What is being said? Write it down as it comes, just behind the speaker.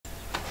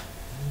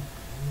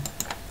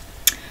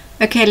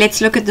Okay, let's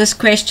look at this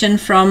question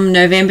from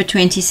November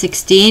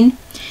 2016. It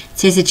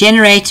says a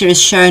generator is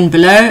shown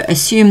below.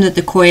 Assume that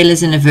the coil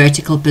is in a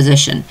vertical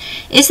position.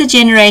 Is the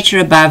generator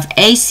above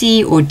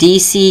AC or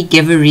DC?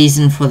 Give a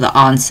reason for the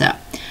answer.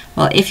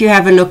 Well, if you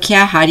have a look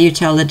here, how do you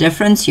tell the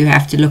difference? You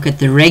have to look at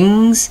the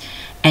rings,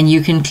 and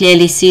you can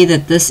clearly see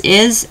that this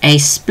is a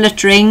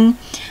split ring.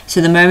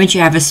 So the moment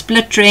you have a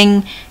split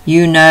ring,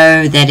 you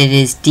know that it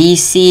is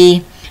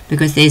DC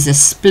because there's a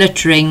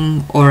split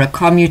ring or a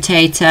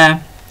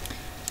commutator.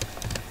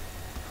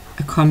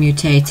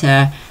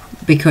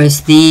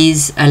 Because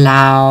these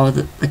allow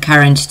the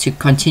current to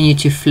continue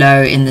to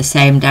flow in the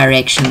same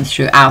direction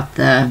throughout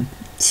the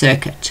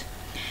circuit.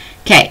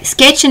 Okay,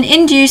 sketch an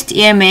induced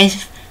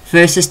EMF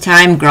versus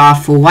time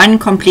graph for one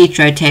complete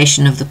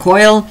rotation of the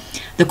coil.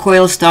 The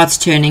coil starts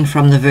turning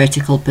from the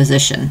vertical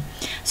position.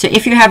 So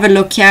if you have a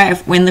look here,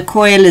 when the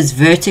coil is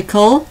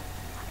vertical,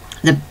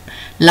 the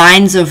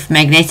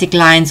magnetic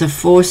lines of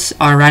force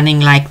are running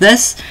like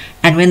this,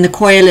 and when the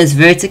coil is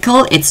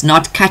vertical, it's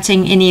not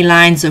cutting any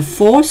lines of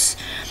force.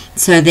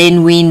 So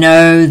then we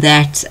know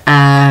that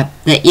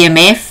the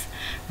EMF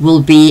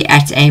will be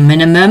at a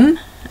minimum.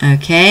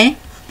 Okay,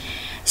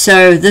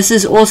 so this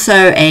is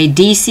also a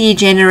DC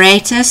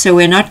generator, so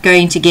we're not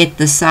going to get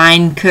the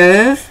sine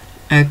curve.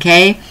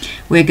 Okay,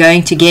 we're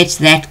going to get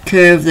that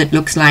curve that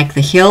looks like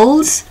the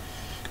hills.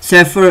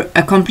 So for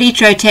a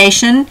complete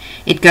rotation,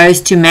 it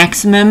goes to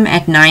maximum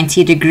at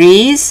 90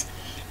 degrees,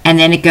 and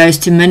then it goes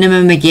to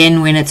minimum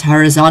again when it's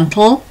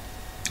horizontal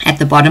at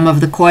the bottom of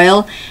the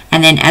coil,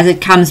 and then as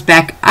it comes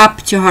back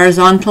up to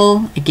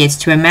horizontal, it gets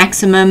to a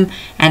maximum,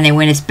 and then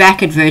when it's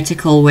back at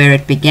vertical where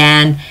it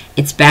began,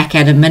 it's back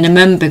at a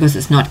minimum because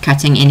it's not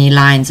cutting any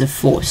lines of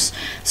force.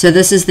 So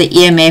this is the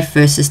EMF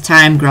versus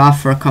time graph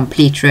for a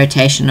complete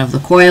rotation of the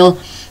coil,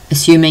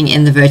 assuming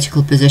in the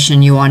vertical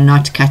position you are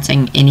not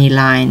cutting any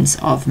lines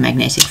of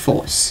magnetic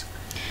force.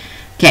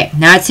 Okay,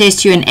 now it says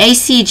to you an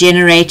AC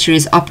generator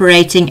is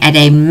operating at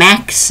a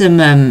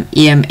maximum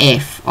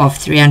EMF of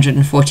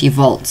 340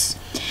 volts.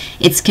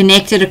 It's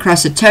connected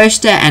across a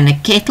toaster and a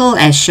kettle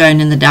as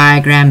shown in the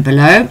diagram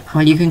below.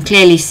 Well, you can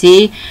clearly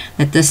see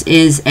that this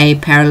is a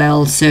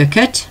parallel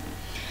circuit.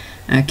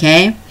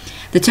 Okay,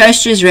 the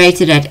toaster is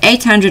rated at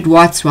 800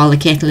 watts while the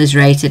kettle is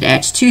rated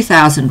at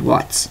 2000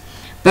 watts.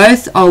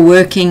 Both are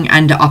working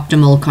under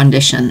optimal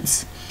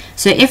conditions.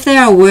 So if they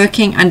are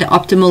working under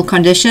optimal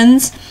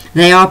conditions,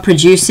 they are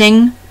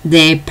producing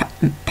their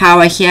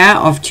power here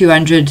of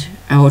 200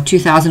 or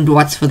 2000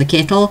 watts for the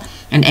kettle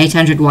and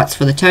 800 watts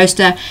for the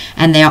toaster,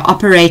 and they are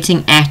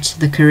operating at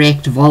the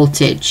correct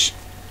voltage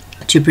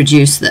to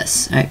produce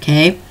this.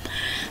 Okay,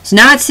 so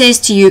now it says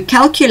to you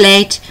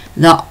calculate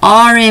the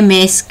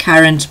RMS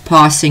current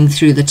passing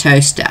through the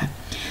toaster.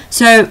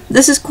 So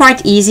this is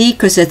quite easy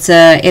because it's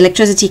an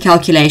electricity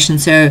calculation.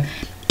 So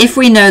if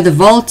we know the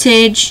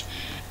voltage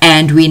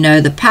and we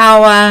know the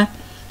power,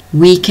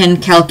 we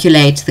can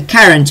calculate the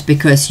current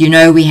because you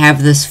know we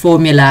have this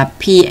formula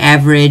P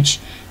average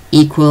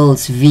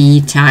equals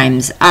V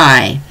times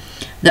I.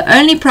 The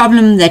only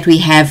problem that we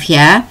have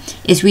here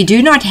is we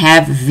do not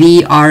have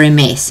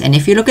Vrms, and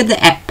if you look at the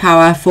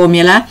power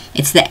formula,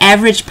 it's the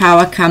average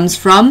power comes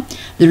from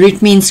the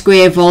root mean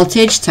square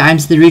voltage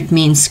times the root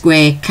mean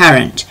square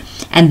current,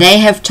 and they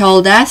have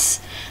told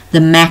us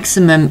the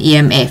maximum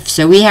EMF.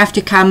 So we have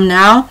to come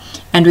now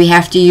and we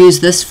have to use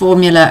this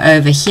formula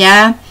over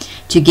here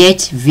to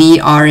get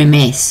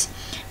Vrms,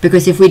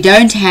 because if we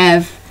don't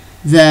have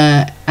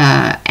the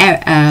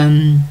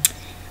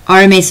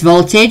RMS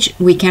voltage,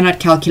 we cannot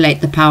calculate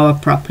the power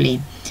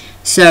properly.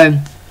 So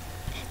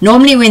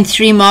normally when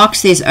 3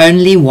 marks there's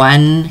only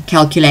one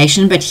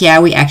calculation, but here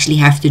we actually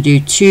have to do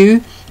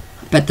 2,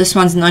 but this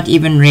one's not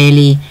even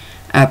really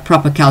a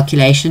proper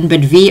calculation.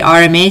 But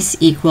Vrms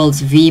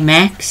equals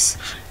Vmax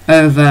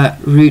over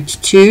root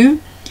 2.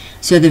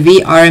 So the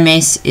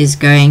Vrms is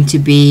going to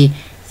be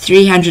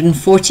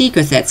 340,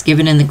 because that's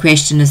given in the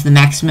question as the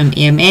maximum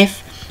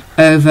EMF,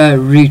 over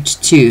root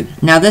 2.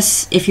 Now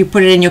this, if you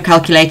put it in your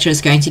calculator, is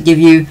going to give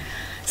you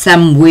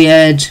some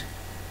weird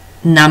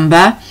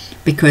number,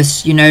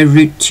 because you know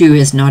root 2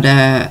 is not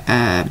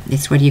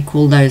it's what do you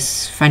call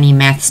those funny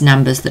maths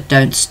numbers that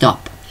don't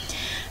stop.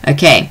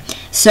 Okay,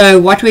 so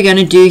what we're going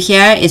to do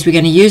here is we're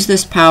going to use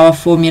this power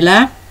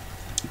formula,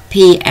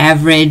 P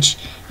average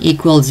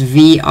equals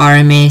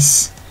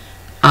Vrms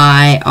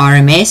I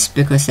RMS,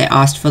 because they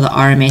asked for the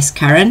RMS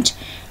current,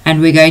 and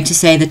we're going to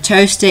say the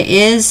toaster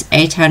is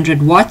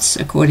 800 watts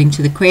according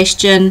to the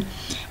question,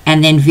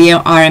 and then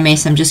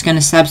Vrms, I'm just going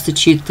to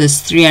substitute this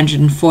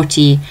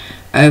 340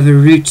 over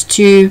root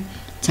 2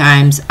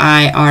 times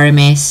I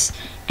RMS,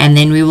 and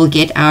then we will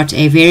get out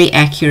a very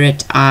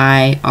accurate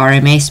I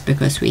RMS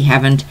because we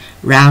haven't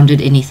rounded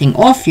anything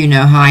off. You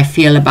know how I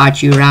feel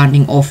about you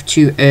rounding off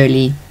too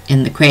early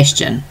in the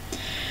question.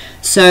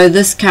 So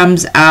this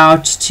comes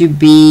out to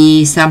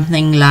be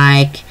something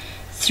like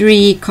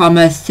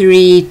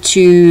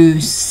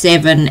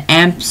 3,327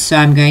 amps. So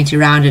I'm going to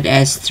round it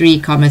as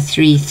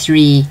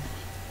 3,33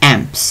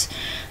 amps.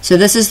 So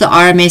this is the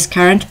RMS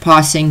current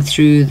passing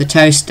through the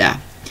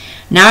toaster.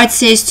 Now it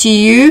says to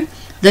you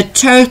the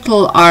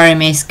total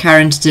RMS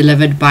current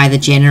delivered by the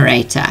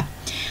generator.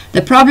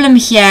 The problem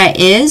here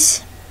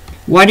is,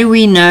 what do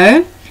we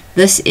know?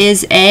 This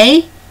is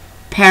a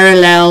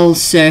parallel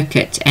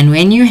circuit, and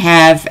when you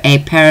have a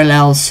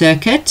parallel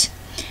circuit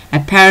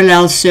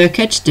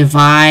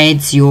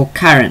divides your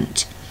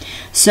current.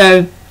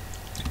 So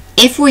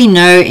if we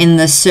know in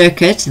the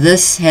circuit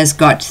this has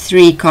got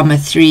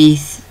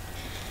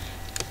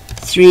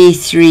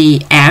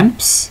 3,33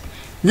 amps,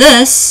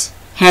 this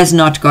has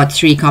not got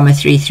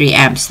 3,33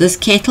 amps. This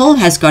kettle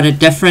has got a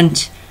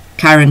different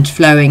current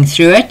flowing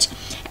through it,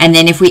 and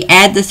then if we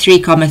add the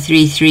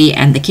 3,33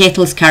 and the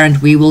kettle's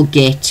current, we will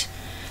get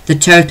the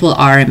total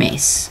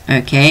RMS.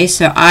 Okay,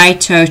 so I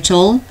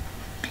total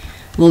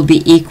will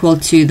be equal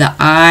to the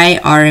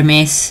I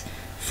RMS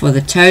for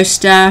the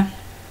toaster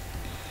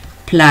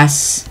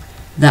plus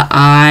the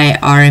I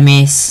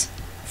RMS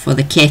for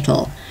the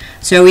kettle.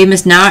 So we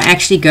must now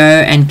actually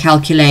go and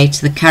calculate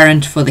the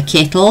current for the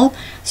kettle.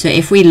 So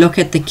if we look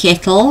at the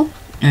kettle,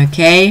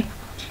 okay,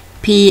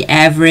 P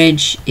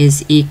average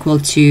is equal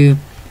to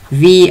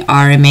V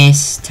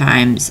RMS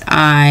times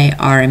I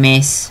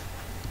RMS.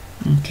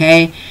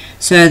 Okay,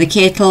 so the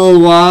kettle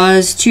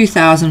was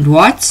 2000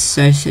 watts,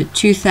 so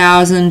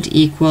 2000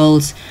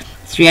 equals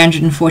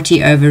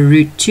 340 over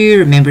root 2.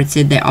 Remember, it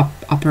said they're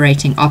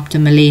operating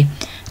optimally,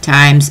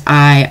 times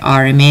I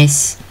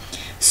RMS.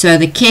 So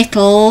the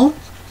kettle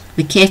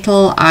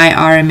I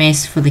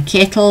RMS for the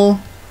kettle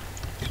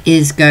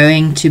is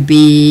going to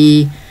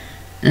be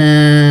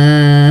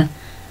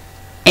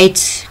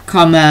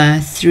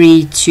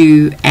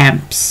 8,32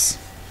 amps.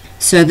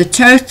 So the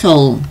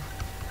total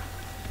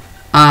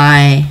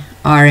I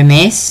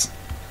RMS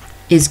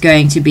is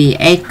going to be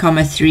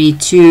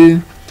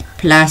 8,32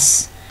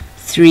 plus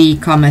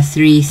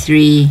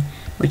 3,33,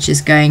 which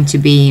is going to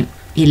be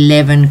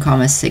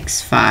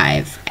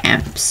 11,65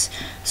 amps.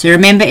 So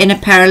remember, in a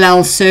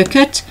parallel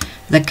circuit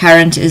the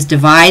current is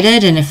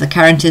divided, and if the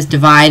current is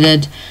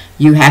divided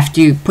you have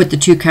to put the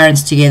two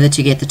currents together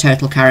to get the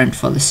total current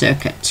for the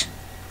circuit.